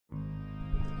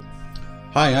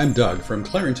Hi, I'm Doug from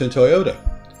Clarington Toyota.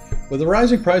 With the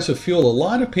rising price of fuel, a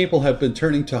lot of people have been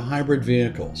turning to hybrid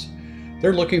vehicles.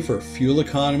 They're looking for fuel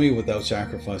economy without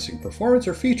sacrificing performance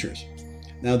or features.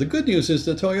 Now, the good news is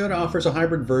that Toyota offers a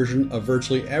hybrid version of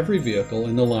virtually every vehicle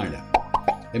in the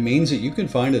lineup. It means that you can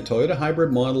find a Toyota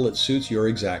hybrid model that suits your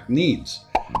exact needs.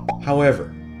 However,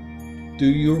 do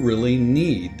you really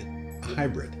need a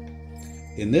hybrid?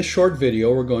 In this short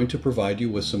video, we're going to provide you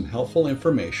with some helpful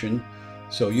information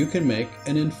so you can make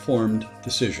an informed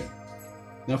decision.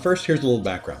 Now first, here's a little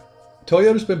background.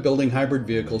 Toyota's been building hybrid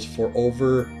vehicles for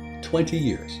over 20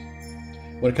 years.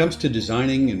 When it comes to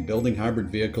designing and building hybrid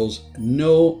vehicles,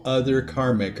 no other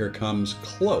car maker comes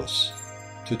close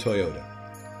to Toyota.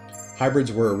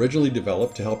 Hybrids were originally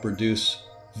developed to help reduce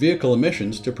vehicle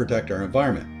emissions to protect our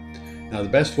environment. Now, the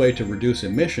best way to reduce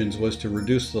emissions was to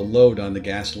reduce the load on the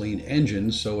gasoline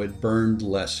engine so it burned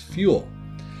less fuel.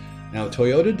 Now,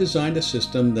 Toyota designed a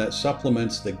system that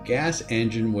supplements the gas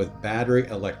engine with battery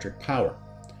electric power.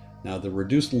 Now, the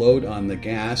reduced load on the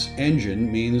gas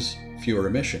engine means fewer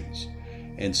emissions.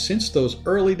 And since those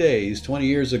early days, 20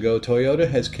 years ago, Toyota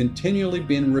has continually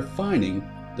been refining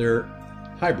their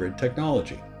hybrid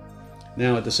technology.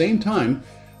 Now, at the same time,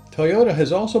 Toyota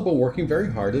has also been working very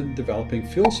hard at developing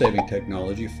fuel-saving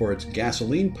technology for its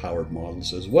gasoline-powered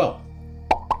models as well.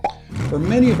 For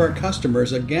many of our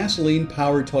customers, a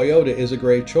gasoline-powered Toyota is a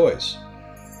great choice.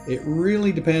 It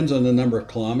really depends on the number of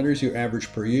kilometers you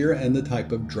average per year and the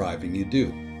type of driving you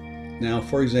do. Now,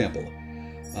 for example,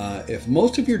 if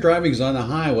most of your driving is on the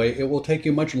highway, it will take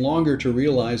you much longer to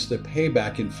realize the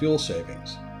payback in fuel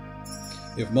savings.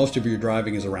 If most of your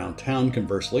driving is around town,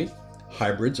 conversely,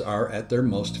 hybrids are at their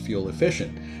most fuel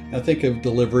efficient. Now think of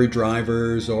delivery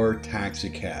drivers or taxi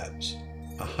cabs.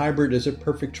 A hybrid is a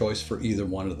perfect choice for either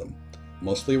one of them.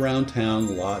 Mostly around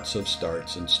town, lots of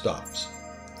starts and stops.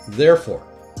 Therefore,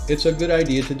 it's a good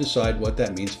idea to decide what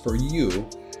that means for you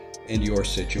and your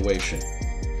situation.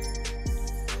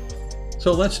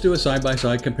 So let's do a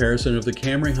side-by-side comparison of the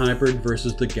Camry Hybrid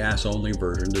versus the gas-only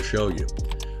version to show you.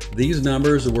 These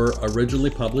numbers were originally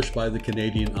published by the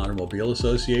Canadian Automobile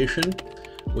Association.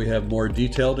 We have more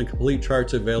detailed and complete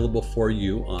charts available for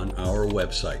you on our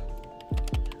website.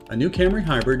 A new Camry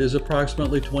Hybrid is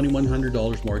approximately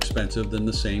 $2,100 more expensive than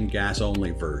the same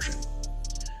gas-only version.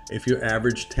 If you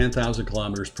average 10,000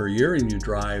 kilometers per year and you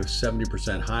drive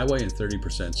 70% highway and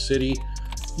 30% city,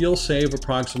 you'll save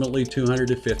approximately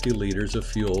 250 liters of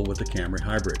fuel with the Camry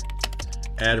Hybrid.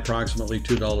 Add approximately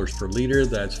 $2 per liter,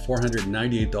 that's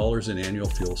 $498 in annual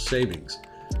fuel savings.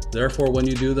 Therefore, when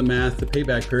you do the math, the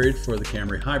payback period for the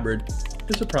Camry Hybrid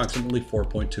is approximately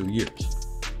 4.2 years.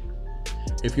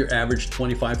 If you average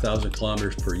 25,000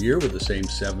 kilometers per year with the same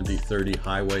 70-30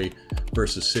 highway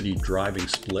versus city driving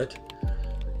split,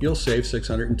 you'll save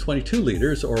 622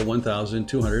 liters or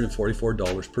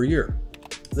 $1,244 per year.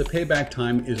 The payback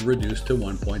time is reduced to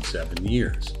 1.7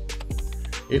 years.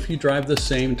 If you drive the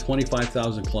same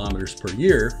 25,000 kilometers per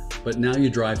year, but now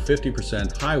you drive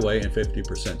 50% highway and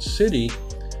 50% city,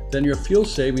 then your fuel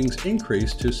savings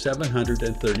increase to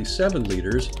 737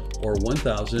 liters or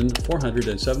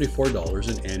 $1,474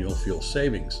 in annual fuel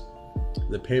savings.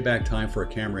 The payback time for a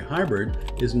Camry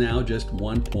Hybrid is now just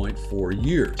 1.4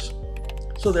 years.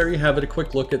 So there you have it, a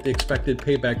quick look at the expected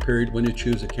payback period when you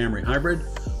choose a Camry Hybrid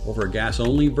over a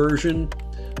gas-only version.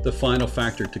 The final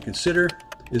factor to consider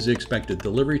is the expected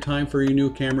delivery time for your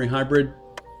new Camry Hybrid.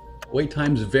 Wait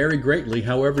times vary greatly,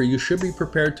 however, you should be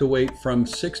prepared to wait from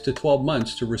 6 to 12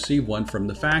 months to receive one from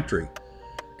the factory.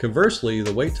 Conversely,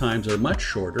 the wait times are much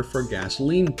shorter for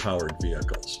gasoline-powered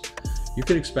vehicles. You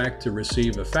can expect to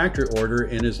receive a factory order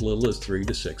in as little as 3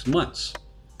 to 6 months.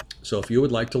 So if you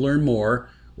would like to learn more,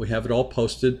 we have it all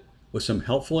posted with some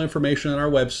helpful information on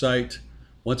our website.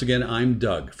 Once again, I'm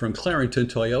Doug from Clarington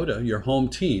Toyota, your home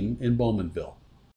team in Bowmanville.